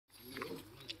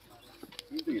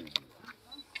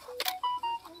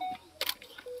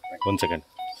1 second.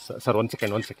 Sir, 1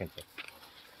 second, 1 second, sir.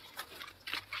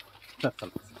 Sir,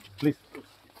 please.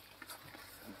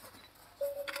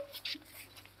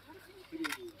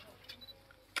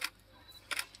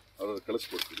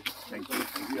 Thank you.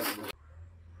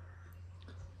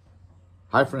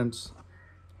 Hi friends,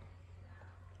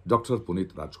 Dr.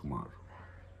 Puneeth RAJKUMAR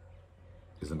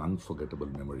is an unforgettable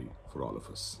memory for all of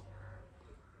us.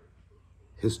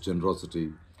 His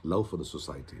generosity, love for the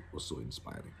society was so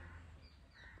inspiring.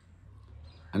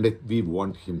 And if we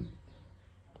want him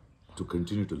to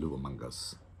continue to live among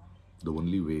us, the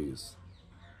only way is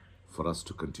for us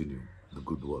to continue the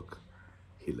good work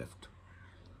he left.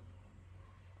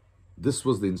 This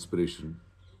was the inspiration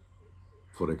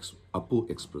for Appu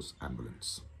Express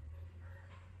Ambulance.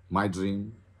 My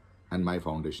dream and my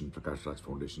foundation, Prakash Raj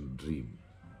Foundation dream,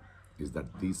 is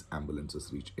that these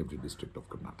ambulances reach every district of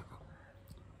Karnataka.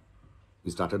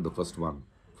 We started the first one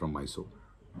from Mysore,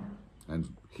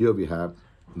 and here we have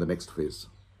in the next phase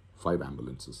 5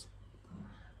 ambulances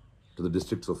to the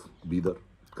districts of Bidar,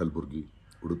 Kalburgi,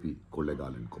 Udupi,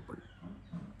 Kollegal and Koppal.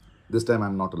 This time I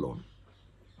am not alone.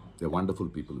 There are wonderful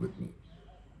people with me.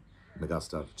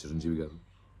 Megastar Chiranjeevi garu,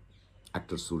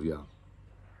 actor Surya,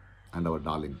 and our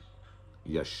darling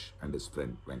Yash and his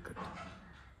friend Venkat.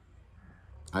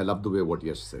 I love the way what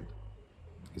Yash said.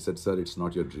 He said, "Sir, it's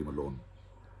not your dream alone.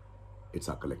 It's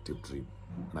our collective dream."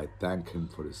 And I thank him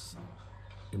for his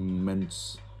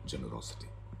immense generosity.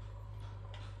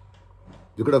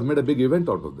 We could have made a big event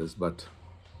out of this, but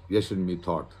Yash and me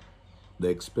thought the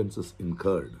expenses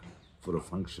incurred for a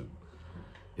function,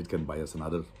 it can buy us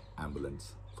another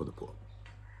ambulance for the poor.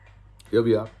 Here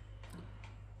we are.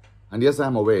 And yes, I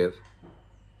am aware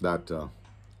that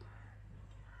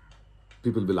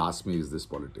people will ask me, is this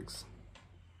politics?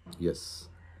 Yes,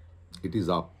 it is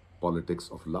our politics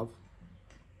of love,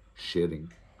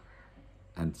 sharing,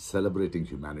 and celebrating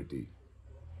humanity,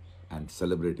 and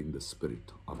celebrating the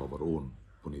spirit of our own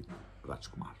Puneeth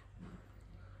RAJKUMAR.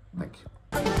 Thank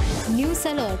you. News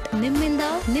Alert,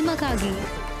 nimminda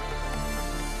nimakagi.